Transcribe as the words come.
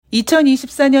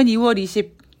2024년 2월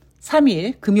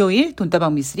 23일 금요일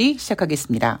돈다방 미쓰리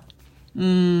시작하겠습니다.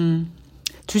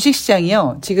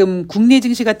 주식시장이요. 지금 국내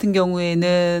증시 같은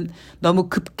경우에는 너무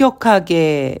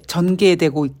급격하게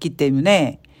전개되고 있기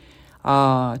때문에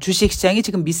주식시장이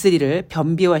지금 미쓰리를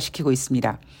변비화시키고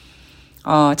있습니다.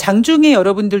 장중에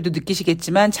여러분들도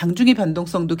느끼시겠지만 장중의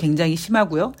변동성도 굉장히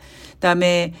심하고요.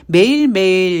 그다음에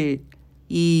매일매일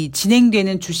이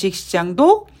진행되는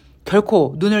주식시장도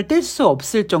결코 눈을 뗄 수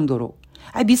없을 정도로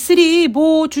미쓰리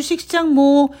주식시장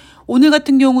오늘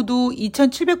같은 경우도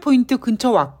 2700포인트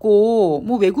근처 왔고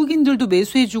외국인들도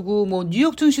매수해주고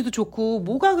뉴욕증시도 좋고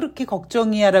뭐가 그렇게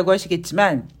걱정이야라고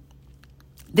하시겠지만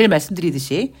늘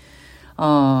말씀드리듯이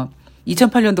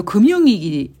 2008년도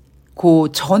금융위기 그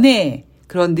전에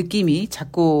그런 느낌이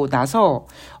자꾸 나서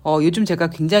요즘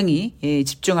제가 굉장히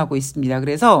집중하고 있습니다.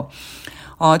 그래서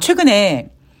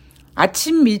최근에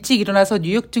아침 일찍 일어나서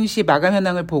뉴욕 증시 마감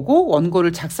현황을 보고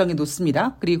원고를 작성해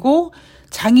놓습니다. 그리고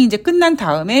장이 이제 끝난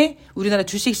다음에 우리나라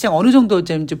주식시장 어느 정도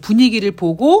이제 분위기를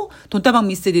보고 돈다방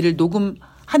미쓰리를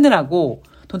녹음하느라고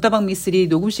돈다방 미쓰리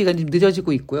녹음 시간이 좀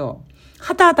늦어지고 있고요.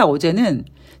 하다 어제는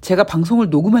제가 방송을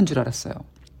녹음한 줄 알았어요.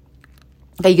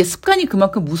 그러니까 이게 습관이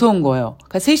그만큼 무서운 거예요.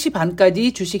 그러니까 3시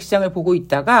반까지 주식시장을 보고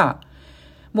있다가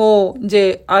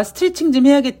이제 스트레칭 좀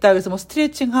해야겠다. 그래서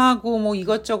스트레칭하고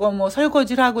이것저것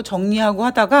설거지를 하고 정리하고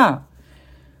하다가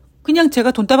그냥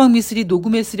제가 돈다방 미쓰리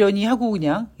녹음했으려니 하고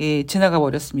그냥 지나가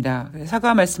버렸습니다.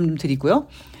 사과 말씀 좀 드리고요.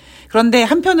 그런데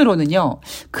한편으로는요.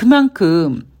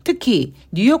 그만큼 특히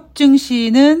뉴욕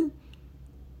증시는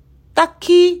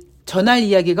딱히 전할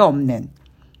이야기가 없는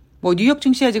뉴욕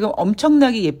증시가 지금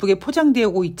엄청나게 예쁘게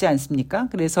포장되고 있지 않습니까?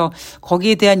 그래서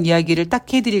거기에 대한 이야기를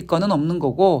딱 해드릴 거는 없는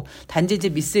거고, 단지 이제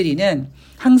미쓰리는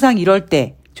항상 이럴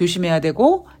때 조심해야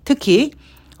되고, 특히,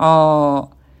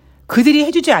 그들이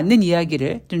해주지 않는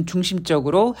이야기를 좀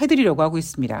중심적으로 해드리려고 하고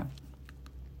있습니다.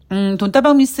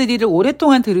 돈다방 미쓰리를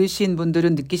오랫동안 들으신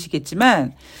분들은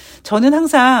느끼시겠지만, 저는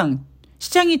항상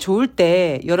시장이 좋을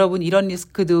때 여러분 이런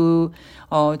리스크도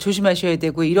조심하셔야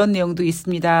되고 이런 내용도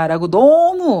있습니다라고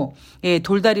너무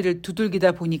돌다리를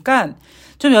두들기다 보니까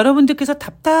좀 여러분들께서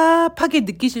답답하게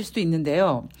느끼실 수도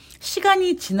있는데요.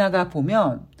 시간이 지나가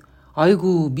보면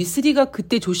아이고 미쓰리가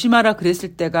그때 조심하라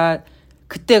그랬을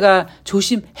그때가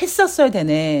조심했었어야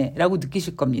되네라고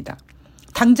느끼실 겁니다.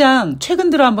 당장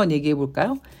최근 들어 한번 얘기해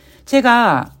볼까요?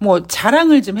 제가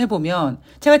자랑을 좀 해보면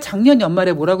제가 작년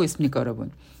연말에 뭐라고 했습니까,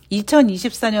 여러분?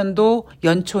 2024년도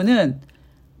연초는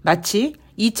마치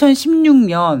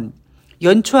 2016년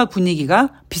연초와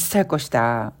분위기가 비슷할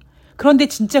것이다. 그런데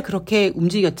진짜 그렇게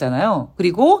움직였잖아요.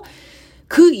 그리고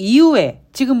그 이후에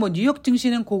지금 뉴욕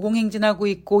증시는 고공행진하고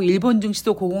있고 일본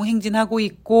증시도 고공행진하고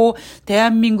있고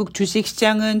대한민국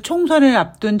주식시장은 총선을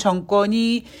앞둔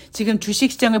정권이 지금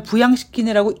주식시장을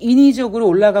부양시키느라고 인위적으로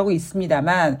올라가고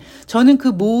있습니다만 저는 그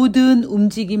모든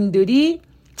움직임들이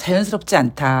자연스럽지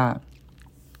않다.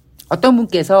 어떤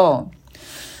분께서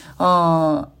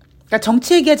그러니까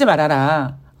정치 얘기하지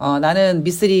말아라. 나는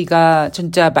미쓰리가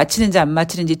진짜 마치는지 안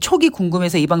마치는지 촉이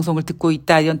궁금해서 이 방송을 듣고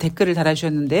있다. 이런 댓글을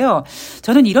달아주셨는데요.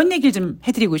 저는 이런 얘기를 좀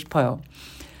해드리고 싶어요.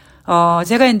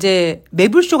 제가 이제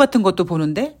매불쇼 같은 것도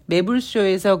보는데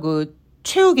매불쇼에서 그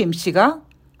최욱 MC가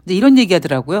이제 이런 얘기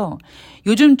하더라고요.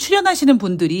 요즘 출연하시는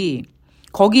분들이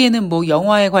거기에는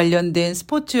영화에 관련된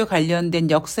스포츠에 관련된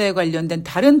역사에 관련된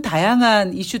다른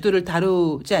다양한 이슈들을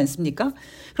다루지 않습니까?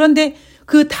 그런데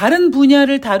그 다른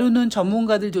분야를 다루는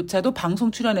전문가들조차도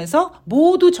방송 출연해서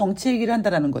모두 정치 얘기를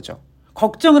한다라는 거죠.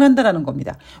 걱정을 한다라는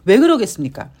겁니다. 왜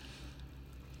그러겠습니까?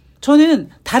 저는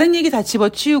다른 얘기 다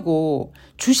집어치우고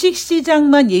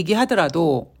주식시장만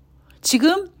얘기하더라도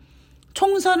지금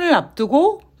총선을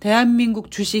앞두고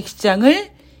대한민국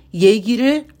주식시장을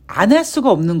얘기를 안 할 수가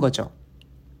없는 거죠.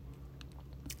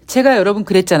 제가 여러분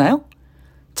그랬잖아요.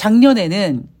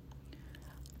 작년에는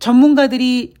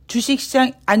전문가들이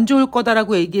주식시장 안 좋을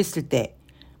거다라고 얘기했을 때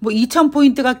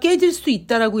 2000포인트가 깨질 수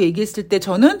있다라고 얘기했을 때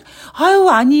저는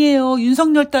아니에요.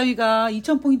 윤석열 따위가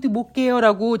 2000포인트 못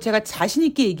깨요라고 제가 자신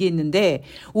있게 얘기했는데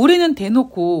올해는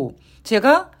대놓고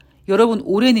제가 여러분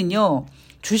올해는요.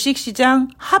 주식시장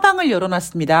하방을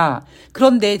열어놨습니다.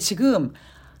 그런데 지금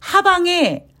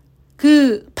하방에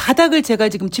그 바닥을 제가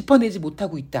지금 짚어내지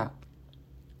못하고 있다.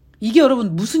 이게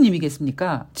여러분 무슨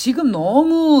의미겠습니까? 지금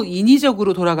너무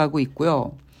인위적으로 돌아가고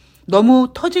있고요.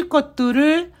 너무 터질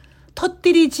것들을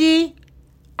터뜨리지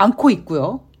않고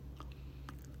있고요.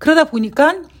 그러다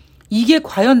보니까 이게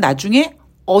과연 나중에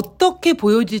어떻게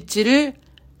보여질지를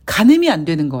가늠이 안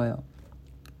되는 거예요.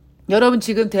 여러분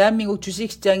지금 대한민국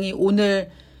주식시장이 오늘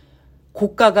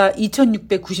고가가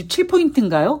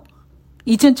 2697포인트인가요?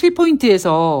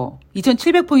 2700포인트에서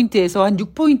한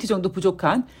 6포인트 정도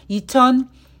부족한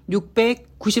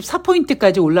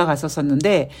 2694포인트까지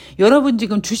올라갔었었는데 여러분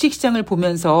지금 주식시장을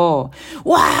보면서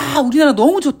와, 우리나라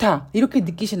너무 좋다 이렇게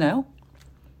느끼시나요?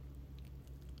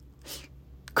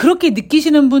 그렇게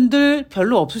느끼시는 분들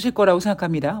별로 없으실 거라고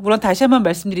생각합니다. 물론 다시 한번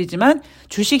말씀드리지만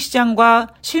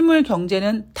주식시장과 실물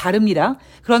경제는 다릅니다.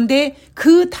 그런데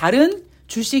그 다른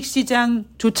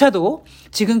주식시장조차도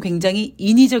지금 굉장히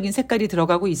인위적인 색깔이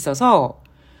들어가고 있어서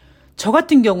저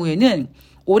같은 경우에는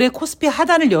올해 코스피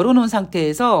하단을 열어놓은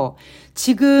상태에서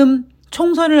지금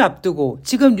총선을 앞두고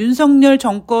지금 윤석열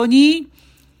정권이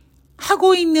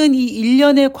하고 있는 이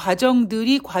일련의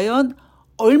과정들이 과연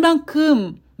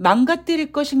얼만큼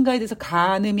망가뜨릴 것인가에 대해서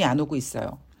가늠이 안 오고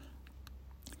있어요.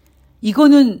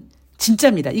 이거는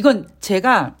진짜입니다. 이건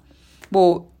제가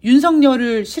뭐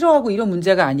윤석열을 싫어하고 이런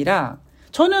문제가 아니라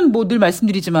저는 뭐 늘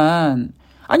말씀드리지만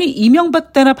아니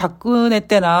이명박 때나 박근혜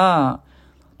때나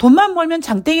돈만 벌면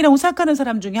장땡이라고 생각하는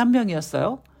사람 중에 한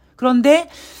명이었어요. 그런데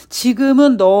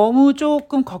지금은 너무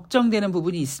조금 걱정되는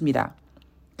부분이 있습니다.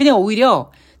 그냥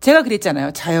오히려 제가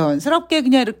그랬잖아요. 자연스럽게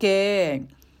그냥 이렇게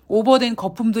오버된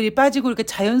거품들이 빠지고 이렇게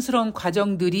자연스러운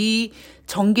과정들이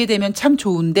전개되면 참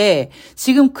좋은데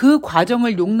지금 그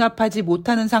과정을 용납하지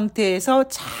못하는 상태에서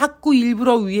자꾸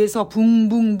일부러 위에서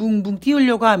붕붕붕붕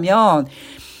띄우려고 하면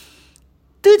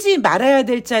뜨지 말아야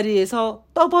될 자리에서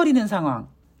떠버리는 상황.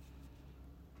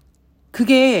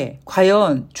 그게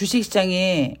과연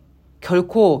주식시장에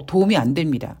결코 도움이 안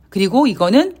됩니다. 그리고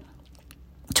이거는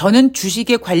저는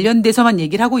주식에 관련돼서만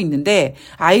얘기를 하고 있는데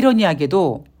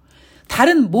아이러니하게도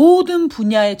다른 모든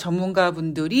분야의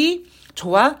전문가분들이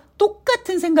저와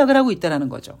똑같은 생각을 하고 있다는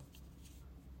거죠.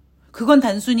 그건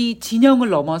단순히 진영을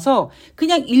넘어서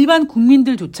그냥 일반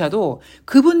국민들조차도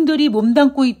그분들이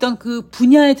몸담고 있던 그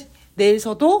분야에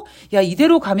대해서도 야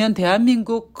이대로 가면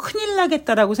대한민국 큰일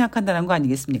나겠다라고 생각한다는 거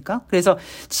아니겠습니까? 그래서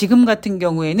지금 같은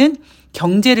경우에는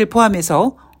경제를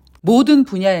포함해서 모든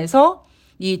분야에서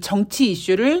이 정치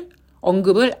이슈를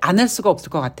언급을 안 할 수가 없을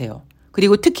것 같아요.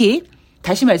 그리고 특히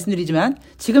다시 말씀드리지만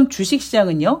지금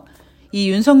주식시장은요.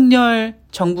 이 윤석열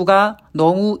정부가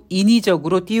너무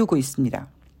인위적으로 띄우고 있습니다.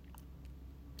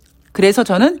 그래서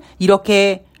저는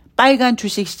이렇게 빨간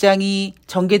주식시장이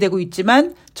전개되고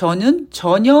있지만 저는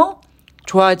전혀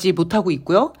좋아하지 못하고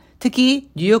있고요. 특히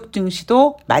뉴욕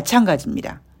증시도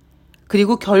마찬가지입니다.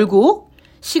 그리고 결국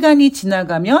시간이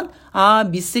지나가면 아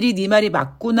미쓰리 네 말이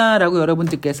맞구나라고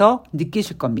여러분들께서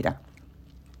느끼실 겁니다.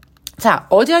 자,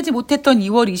 어제 하지 못했던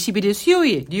 2월 21일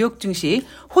수요일 뉴욕 증시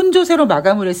혼조세로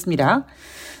마감을 했습니다.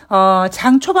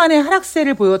 장 초반에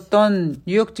하락세를 보였던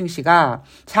뉴욕 증시가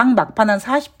장 막판 한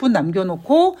 40분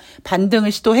남겨놓고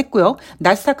반등을 시도했고요.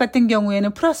 나스닥 같은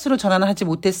경우에는 플러스로 전환을 하지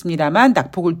못했습니다만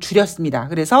낙폭을 줄였습니다.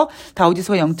 그래서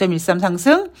다우지수가 0.13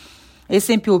 상승,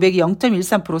 S&P 500이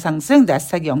 0.13% 상승,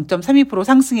 나스닥이 0.32%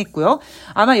 상승했고요.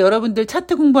 아마 여러분들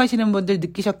차트 공부하시는 분들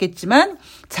느끼셨겠지만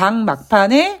장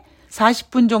막판에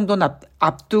 40분 정도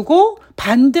앞두고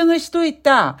반등을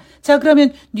시도했다. 자,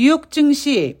 그러면 뉴욕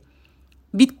증시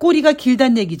밑꼬리가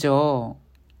길다는 얘기죠.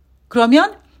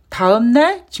 그러면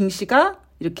다음날 증시가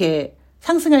이렇게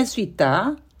상승할 수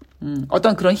있다.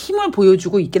 어떤 그런 힘을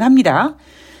보여주고 있긴 합니다.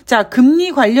 자,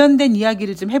 금리 관련된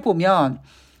이야기를 좀 해보면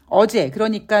어제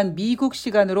그러니까 미국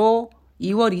시간으로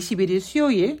 2월 21일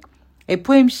수요일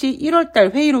FOMC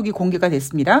 1월달 회의록이 공개가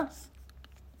됐습니다.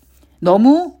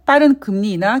 너무 빠른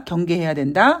금리 인하 경계해야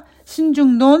된다.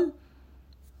 신중론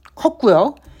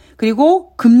컸고요.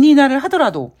 그리고 금리 인하를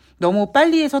하더라도 너무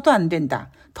빨리 해서도 안 된다.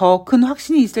 더 큰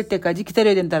확신이 있을 때까지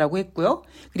기다려야 된다라고 했고요.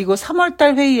 그리고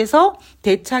 3월달 회의에서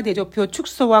대차 대조표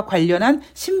축소와 관련한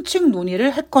심층 논의를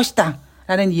할 것이다.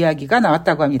 라는 이야기가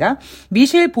나왔다고 합니다.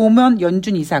 미셸 보먼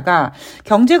연준 이사가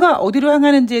경제가 어디로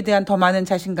향하는지에 대한 더 많은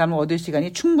자신감을 얻을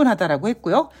시간이 충분하다라고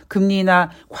했고요. 금리 인하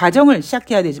과정을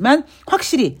시작해야 되지만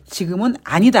확실히 지금은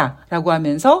아니다라고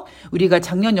하면서 우리가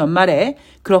작년 연말에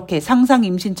그렇게 상상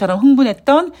임신처럼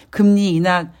흥분했던 금리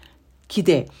인하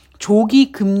기대,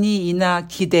 조기 금리 인하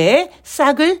기대의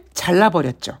싹을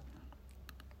잘라버렸죠.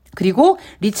 그리고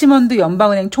리치먼드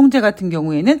연방은행 총재 같은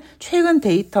경우에는 최근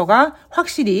데이터가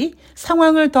확실히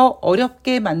상황을 더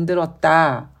어렵게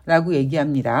만들었다라고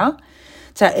얘기합니다.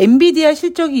 자, 엔비디아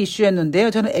실적이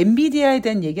이슈였는데요. 저는 엔비디아에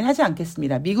대한 얘기는 하지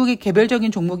않겠습니다. 미국의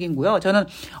개별적인 종목이고요. 저는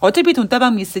어차피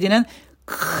돈다방 미쓰리는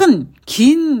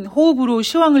긴 호흡으로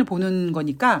시황을 보는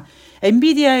거니까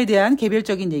엔비디아에 대한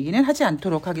개별적인 얘기는 하지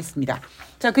않도록 하겠습니다.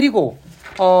 자, 그리고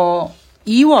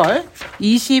 2월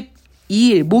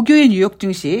 22일 목요일 뉴욕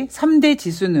증시 3대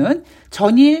지수는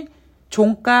전일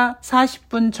종가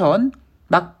 40분 전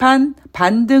막판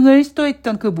반등을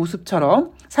시도했던 그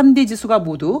모습처럼 3대 지수가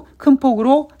모두 큰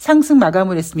폭으로 상승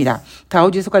마감을 했습니다.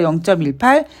 다우지수가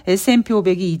 0.18, S&P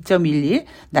 500이 2.11,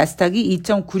 나스닥이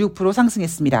 2.96%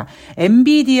 상승했습니다.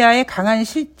 엔비디아의 강한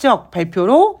실적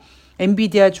발표로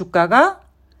엔비디아 주가가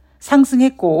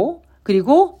상승했고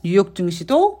그리고 뉴욕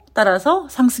증시도 따라서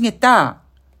상승했다.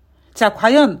 자,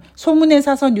 과연 소문에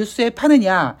사서 뉴스에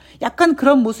파느냐? 약간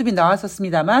그런 모습이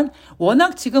나왔었습니다만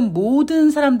워낙 지금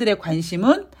모든 사람들의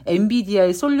관심은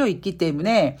엔비디아에 쏠려 있기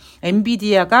때문에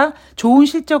엔비디아가 좋은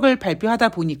실적을 발표하다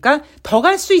보니까 더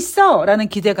갈 수 있어! 라는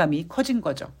기대감이 커진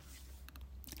거죠.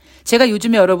 제가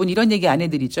요즘에 여러분 이런 얘기 안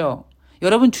해드리죠.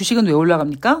 여러분 주식은 왜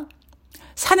올라갑니까?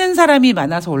 사는 사람이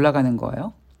많아서 올라가는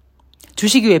거예요.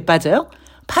 주식이 왜 빠져요?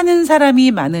 파는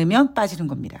사람이 많으면 빠지는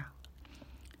겁니다.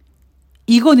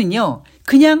 이거는요,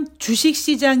 그냥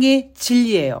주식시장의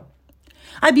진리예요.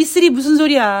 아, 미쓰리 무슨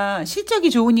소리야. 실적이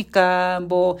좋으니까,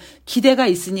 기대가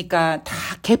있으니까 다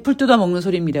개풀 뜯어먹는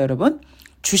소리입니다, 여러분.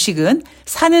 주식은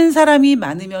사는 사람이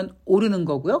많으면 오르는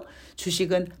거고요.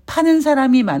 주식은 파는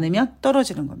사람이 많으면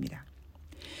떨어지는 겁니다.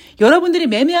 여러분들이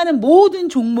매매하는 모든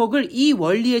종목을 이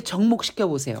원리에 접목시켜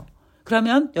보세요.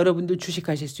 그러면 여러분들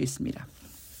주식하실 수 있습니다.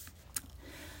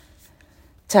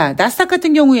 자, 나스닥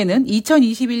같은 경우에는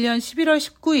 2021년 11월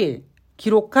 19일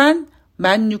기록한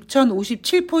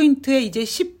 16,057포인트에 이제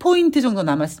 10포인트 정도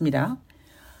남았습니다.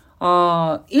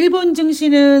 일본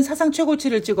증시는 사상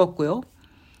최고치를 찍었고요.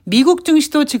 미국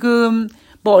증시도 지금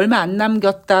얼마 안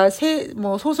남겼다,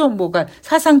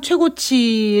 사상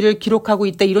최고치를 기록하고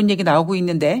있다 이런 얘기 나오고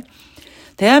있는데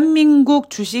대한민국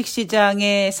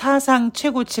주식시장의 사상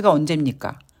최고치가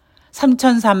언제입니까?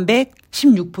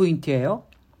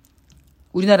 3,316포인트예요.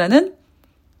 우리나라는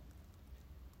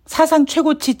사상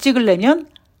최고치 찍으려면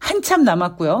한참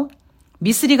남았고요.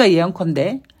 미쓰리가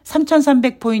예언컨대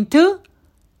 3,300포인트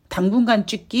당분간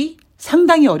찍기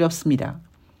상당히 어렵습니다.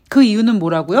 그 이유는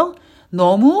뭐라고요?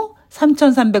 너무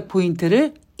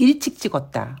 3,300포인트를 일찍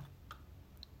찍었다.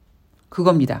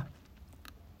 그겁니다.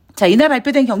 자, 이날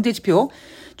발표된 경제지표.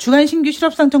 주간 신규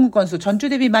실업상청구 건수 전주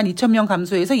대비 12,000명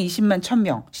감소해서 20만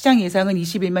 1,000명. 시장 예상은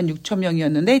 21만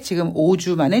 6,000명이었는데 지금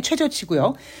 5주 만에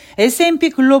최저치고요.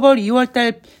 S&P 글로벌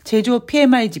 2월달 제조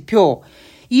PMI 지표.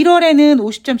 1월에는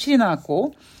 50.7이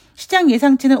나왔고 시장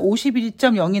예상치는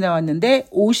 51.0이 나왔는데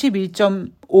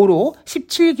 51.5로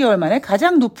 17개월 만에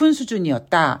가장 높은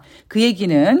수준이었다. 그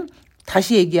얘기는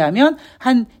다시 얘기하면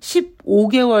한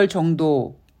 15개월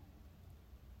정도는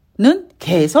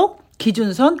계속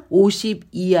기준선 50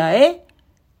 이하에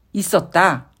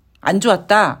있었다. 안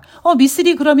좋았다.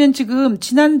 미쓰리 그러면 지금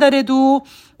지난달에도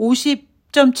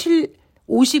 50.7,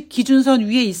 50 기준선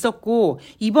위에 있었고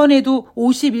이번에도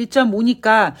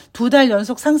 51.5니까 2달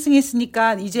연속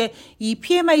상승했으니까 이제 이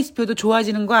PMI 지표도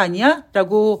좋아지는 거 아니야?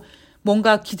 라고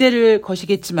뭔가 기대를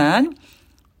거시겠지만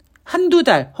한두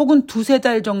달 혹은 두세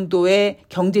달 정도의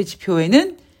경제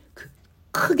지표에는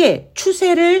크게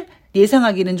추세를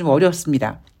예상하기는 좀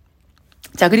어렵습니다.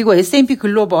 자, 그리고 S&P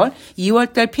글로벌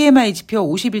 2월달 PMI 지표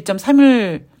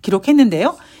 51.3을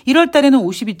기록했는데요. 1월 달에는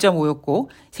 52.5였고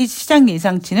시장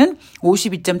예상치는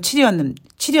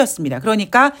 52.7이었습니다.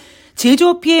 그러니까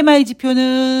제조 PMI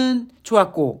지표는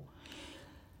좋았고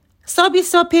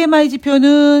서비스 PMI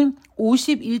지표는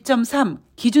 51.3,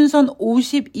 기준선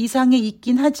 50 이상에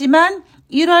있긴 하지만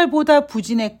 1월보다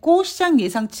부진했고 시장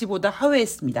예상치보다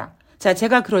하회했습니다. 자,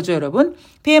 제가 그러죠, 여러분.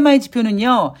 PMI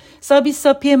지표는요,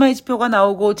 서비스 PMI 지표가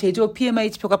나오고 제조 PMI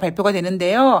지표가 발표가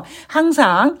되는데요.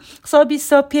 항상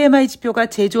서비스 PMI 지표가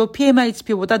제조 PMI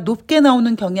지표보다 높게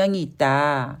나오는 경향이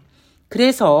있다.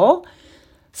 그래서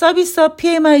서비스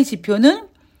PMI 지표는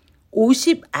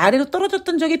 50 아래로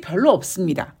떨어졌던 적이 별로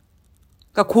없습니다.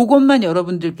 그러니까 그것만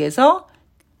여러분들께서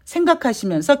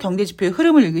생각하시면서 경제지표의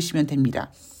흐름을 읽으시면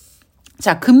됩니다.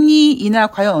 자, 금리 인하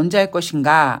과연 언제 할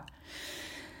것인가?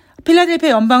 필라델피아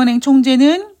연방은행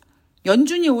총재는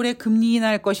연준이 올해 금리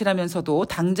인하할 것이라면서도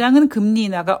당장은 금리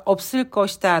인하가 없을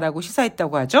것이다 라고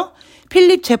시사했다고 하죠.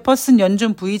 필립 제퍼슨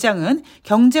연준 부의장은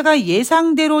경제가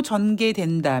예상대로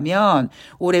전개된다면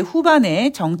올해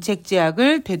후반에 정책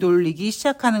제약을 되돌리기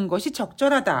시작하는 것이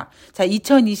적절하다. 자,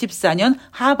 2024년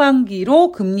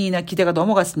하반기로 금리 인하 기대가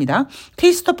넘어갔습니다.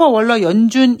 크리스토퍼 월러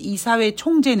연준 이사회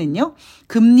총재는요.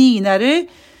 금리 인하를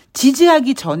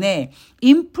지지하기 전에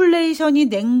인플레이션이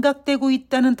냉각되고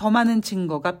있다는 더 많은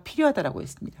증거가 필요하다라고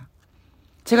했습니다.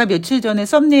 제가 며칠 전에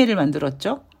썸네일을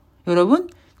만들었죠. 여러분,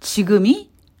 지금이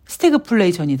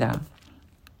스태그플레이션이다.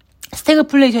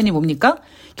 스태그플레이션이 뭡니까?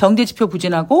 경제지표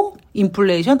부진하고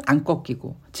인플레이션 안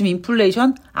꺾이고. 지금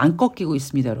인플레이션 안 꺾이고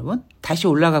있습니다, 여러분. 다시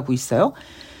올라가고 있어요.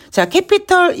 자,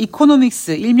 캐피털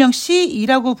이코노믹스, 일명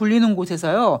C2라고 불리는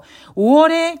곳에서요.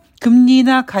 5월에 금리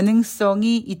인하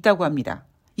가능성이 있다고 합니다.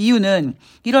 이유는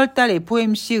 1월달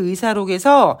FOMC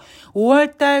의사록에서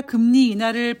 5월달 금리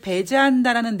인하를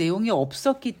배제한다라는 내용이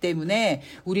없었기 때문에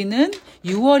우리는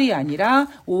 6월이 아니라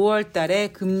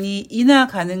 5월달에 금리 인하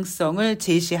가능성을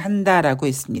제시한다라고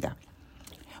했습니다.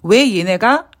 왜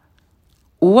얘네가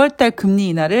 5월달 금리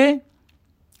인하를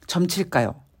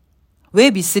점칠까요?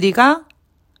 왜 미쓰리가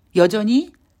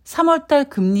여전히 3월달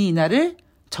금리 인하를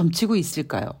점치고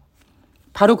있을까요?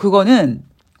 바로 그거는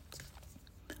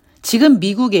지금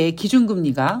미국의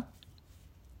기준금리가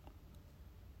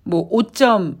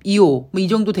 5.25 이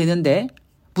정도 되는데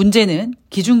문제는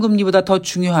기준금리보다 더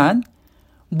중요한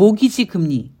모기지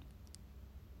금리,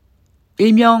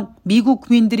 일명 미국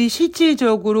국민들이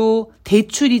실질적으로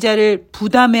대출 이자를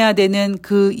부담해야 되는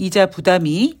그 이자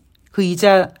부담이, 그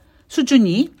이자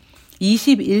수준이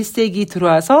 21세기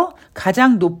들어와서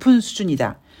가장 높은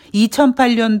수준이다.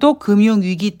 2008년도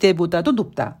금융위기 때보다도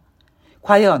높다.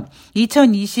 과연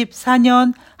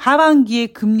 2024년 하반기에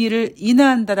금리를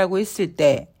인하한다라고 했을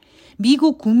때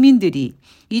미국 국민들이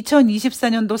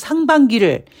 2024년도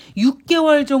상반기를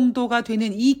 6개월 정도가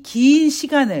되는 이 긴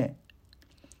시간을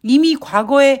이미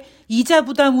과거의 이자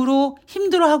부담으로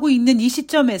힘들어하고 있는 이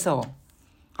시점에서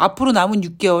앞으로 남은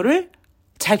 6개월을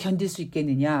잘 견딜 수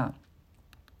있겠느냐.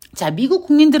 자, 미국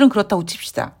국민들은 그렇다고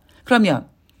칩시다. 그러면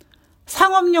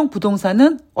상업용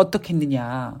부동산은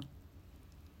어떻겠느냐.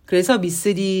 그래서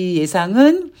미쓰리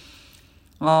예상은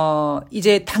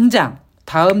이제 당장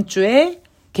다음 주에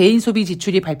개인 소비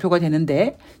지출이 발표가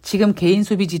되는데 지금 개인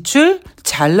소비 지출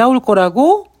잘 나올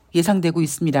거라고 예상되고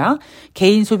있습니다.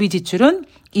 개인 소비 지출은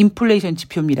인플레이션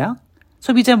지표입니다.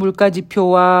 소비자 물가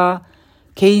지표와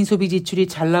개인 소비 지출이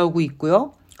잘 나오고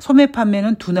있고요. 소매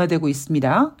판매는 둔화되고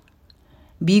있습니다.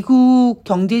 미국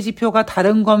경제 지표가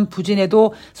다른 건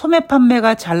부진해도 소매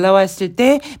판매가 잘 나왔을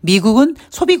때 미국은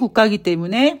소비 국가이기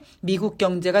때문에 미국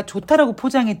경제가 좋다라고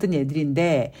포장했던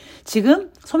애들인데 지금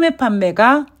소매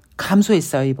판매가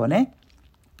감소했어요, 이번에.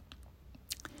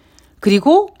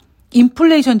 그리고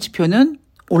인플레이션 지표는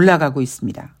올라가고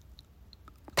있습니다.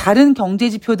 다른 경제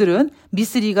지표들은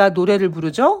미쓰리가 노래를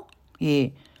부르죠.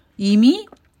 예, 이미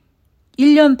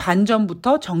 1년 반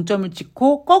전부터 정점을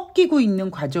찍고 꺾이고 있는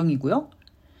과정이고요.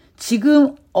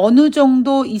 지금 어느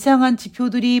정도 이상한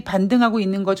지표들이 반등하고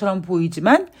있는 것처럼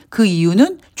보이지만 그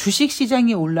이유는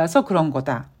주식시장이 올라서 그런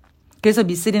거다. 그래서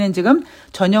미쓰리는 지금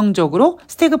전형적으로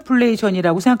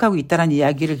스태그플레이션이라고 생각하고 있다는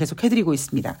이야기를 계속 해드리고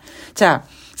있습니다. 자,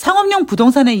 상업용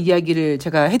부동산의 이야기를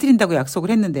제가 해드린다고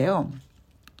약속을 했는데요.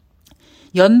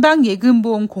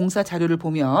 연방예금보험공사 자료를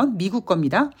보면 미국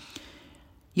겁니다.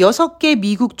 6개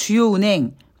미국 주요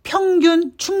은행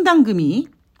평균 충당금이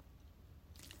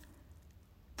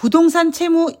부동산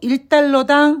채무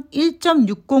 1달러당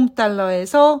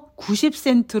 1.60달러에서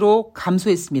 90센트로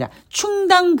감소했습니다.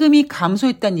 충당금이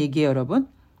감소했다는 얘기예요, 여러분.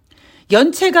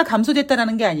 연체가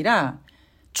감소됐다는 게 아니라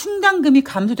충당금이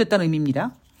감소됐다는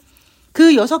의미입니다.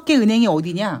 그 6개 은행이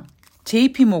어디냐?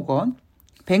 JP모건,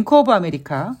 뱅크 오브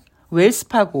아메리카,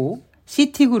 웰스파고,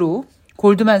 시티그룹,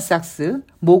 골드만삭스,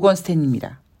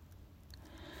 모건스탠리입니다.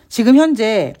 지금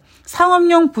현재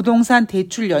상업용 부동산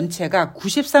대출 연체가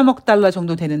 93억 달러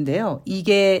정도 되는데요.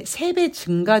 이게 3배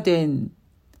증가된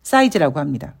사이즈라고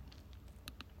합니다.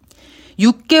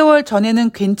 6개월 전에는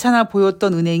괜찮아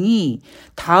보였던 은행이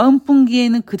다음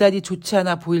분기에는 그다지 좋지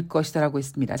않아 보일 것이라고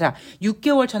했습니다. 자,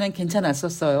 6개월 전엔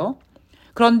괜찮았었어요.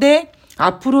 그런데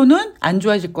앞으로는 안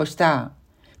좋아질 것이다.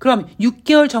 그럼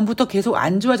 6개월 전부터 계속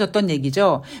안 좋아졌던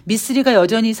얘기죠. 미쓰리가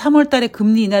여전히 3월 달에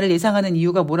금리 인하를 예상하는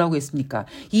이유가 뭐라고 했습니까?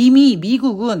 이미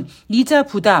미국은 이자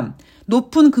부담,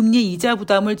 높은 금리의 이자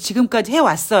부담을 지금까지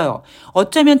해왔어요.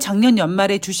 어쩌면 작년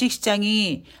연말에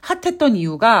주식시장이 핫했던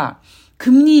이유가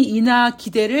금리 인하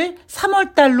기대를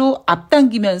 3월 달로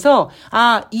앞당기면서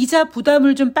이자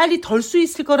부담을 좀 빨리 덜 수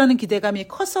있을 거라는 기대감이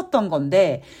컸었던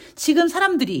건데 지금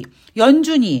사람들이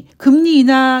연준이 금리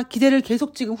인하 기대를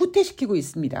계속 지금 후퇴시키고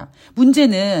있습니다.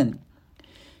 문제는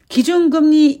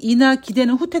기준금리 인하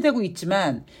기대는 후퇴되고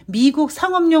있지만 미국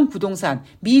상업용 부동산,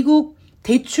 미국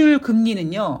대출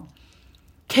금리는요.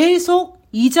 계속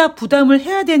이자 부담을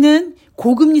해야 되는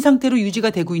고금리 상태로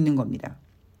유지가 되고 있는 겁니다.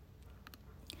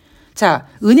 자,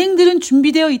 은행들은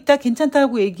준비되어 있다,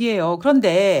 괜찮다고 얘기해요.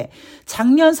 그런데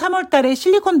작년 3월 달에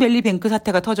실리콘밸리 뱅크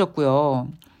사태가 터졌고요.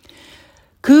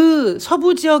 그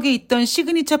서부 지역에 있던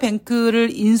시그니처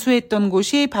뱅크를 인수했던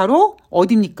곳이 바로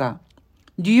어디입니까?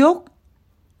 뉴욕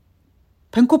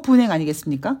뱅코프 은행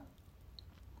아니겠습니까?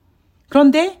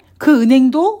 그런데 그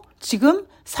은행도 지금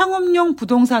상업용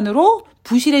부동산으로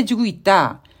부실해지고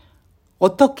있다.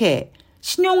 어떻게?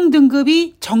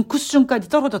 신용등급이 정크 수준까지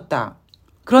떨어졌다.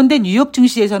 그런데 뉴욕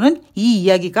증시에서는 이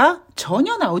이야기가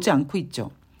전혀 나오지 않고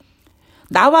있죠.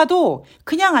 나와도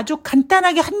그냥 아주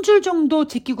간단하게 한 줄 정도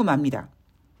제끼고 맙니다.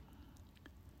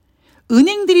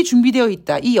 은행들이 준비되어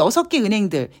있다. 이 6개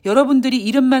은행들, 여러분들이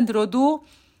이름만 들어도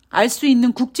알 수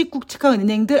있는 굵직굵직한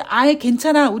은행들, 아예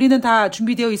괜찮아, 우리는 다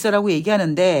준비되어 있어라고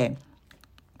얘기하는데,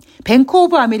 뱅크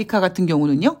오브 아메리카 같은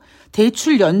경우는요,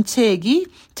 대출 연체액이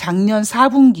작년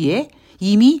 4분기에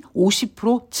이미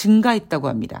 50% 증가했다고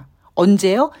합니다.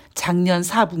 언제요? 작년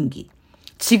 4분기.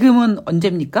 지금은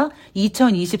언제입니까?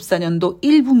 2024년도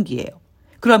 1분기예요.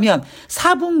 그러면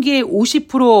 4분기에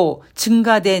 50%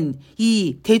 증가된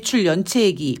이 대출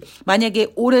연체액이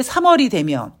만약에 올해 3월이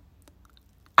되면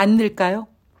안 늘까요?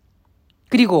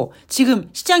 그리고 지금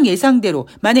시장 예상대로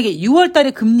만약에 6월 달에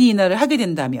금리 인하를 하게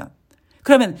된다면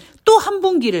그러면 또 한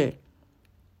분기를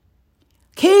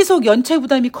계속 연체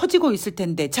부담이 커지고 있을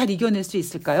텐데 잘 이겨낼 수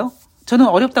있을까요? 저는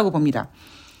어렵다고 봅니다.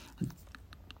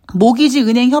 모기지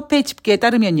은행 협회 집계에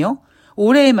따르면요.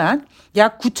 올해에만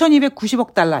약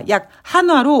 9,290억 달러, 약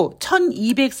한화로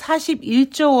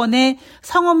 1,241조 원의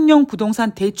상업용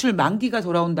부동산 대출 만기가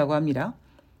돌아온다고 합니다.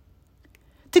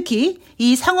 특히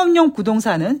이 상업용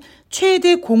부동산은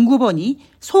최대 공급원이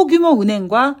소규모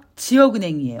은행과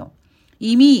지역은행이에요.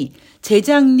 이미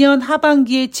재작년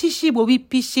하반기에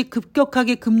 75bp씩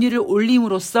급격하게 금리를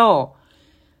올림으로써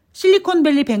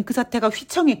실리콘밸리 뱅크 사태가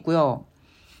휘청했고요.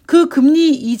 그 금리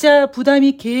이자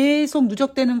부담이 계속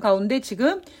누적되는 가운데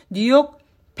지금 뉴욕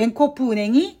뱅크오프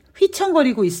은행이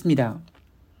휘청거리고 있습니다.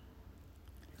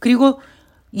 그리고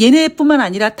얘네뿐만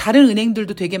아니라 다른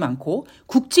은행들도 되게 많고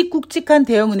굵직굵직한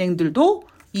대형 은행들도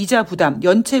이자 부담,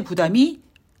 연체 부담이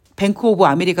뱅크 오브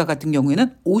아메리카 같은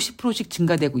경우에는 50%씩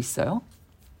증가되고 있어요.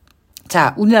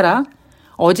 자, 우리나라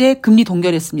어제 금리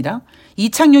동결했습니다.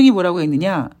 이창용이 뭐라고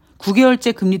했느냐?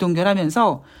 9개월째 금리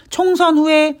동결하면서 총선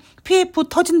후에 PF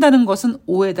터진다는 것은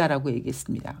오해다라고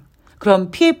얘기했습니다. 그럼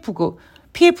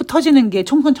PF 터지는 게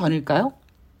총선 전일까요?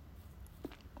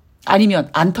 아니면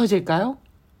안 터질까요?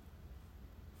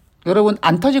 여러분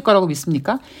안 터질 거라고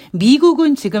믿습니까?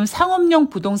 미국은 지금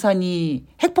상업용 부동산이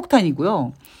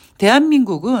핵폭탄이고요.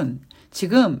 대한민국은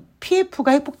지금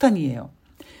PF가 핵폭탄이에요.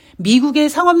 미국의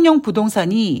상업용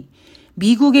부동산이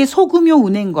미국의 소규모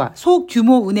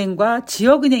은행과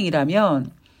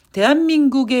지역은행이라면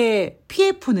대한민국의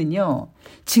PF는요,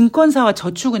 증권사와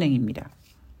저축은행입니다.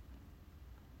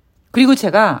 그리고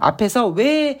제가 앞에서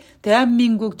왜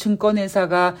대한민국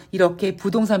증권회사가 이렇게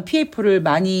부동산 PF를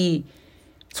많이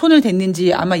손을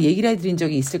댔는지 아마 얘기를 해드린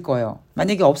적이 있을 거예요.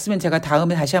 만약에 없으면 제가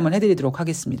다음에 다시 한번 해드리도록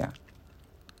하겠습니다.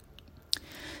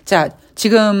 자,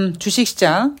 지금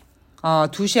주식시장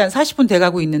 2시 한 40분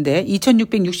돼가고 있는데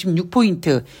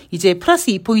 2666포인트, 이제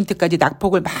플러스 2포인트까지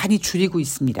낙폭을 많이 줄이고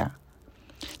있습니다.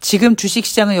 지금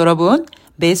주식시장은 여러분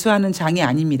매수하는 장이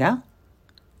아닙니다.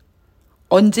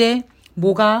 언제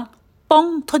뭐가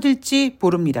뻥 터질지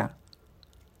모릅니다.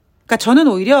 그러니까 저는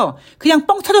오히려 그냥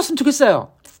뻥 터졌으면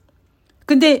좋겠어요.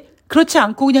 근데 그렇지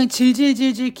않고 그냥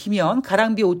질질질질 기면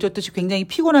가랑비에 옷 젖듯이 굉장히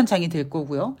피곤한 장이 될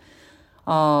거고요.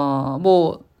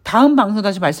 다음 방송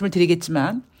다시 말씀을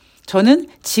드리겠지만 저는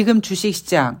지금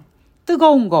주식시장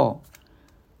뜨거운 거,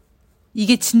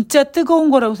 이게 진짜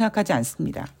뜨거운 거라고 생각하지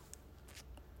않습니다.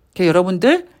 그러니까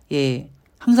여러분들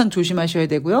항상 조심하셔야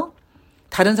되고요.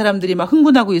 다른 사람들이 막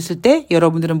흥분하고 있을 때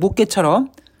여러분들은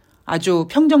목개처럼 아주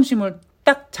평정심을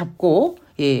딱 잡고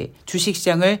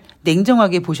주식시장을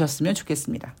냉정하게 보셨으면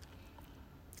좋겠습니다.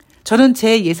 저는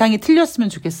제 예상이 틀렸으면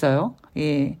좋겠어요.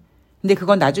 근데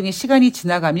그건 나중에 시간이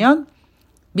지나가면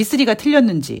미쓰리가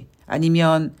틀렸는지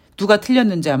아니면 누가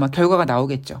틀렸는지 아마 결과가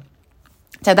나오겠죠.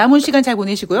 자, 남은 시간 잘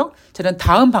보내시고요. 저는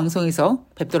다음 방송에서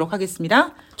뵙도록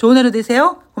하겠습니다. 좋은 하루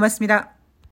되세요. 고맙습니다.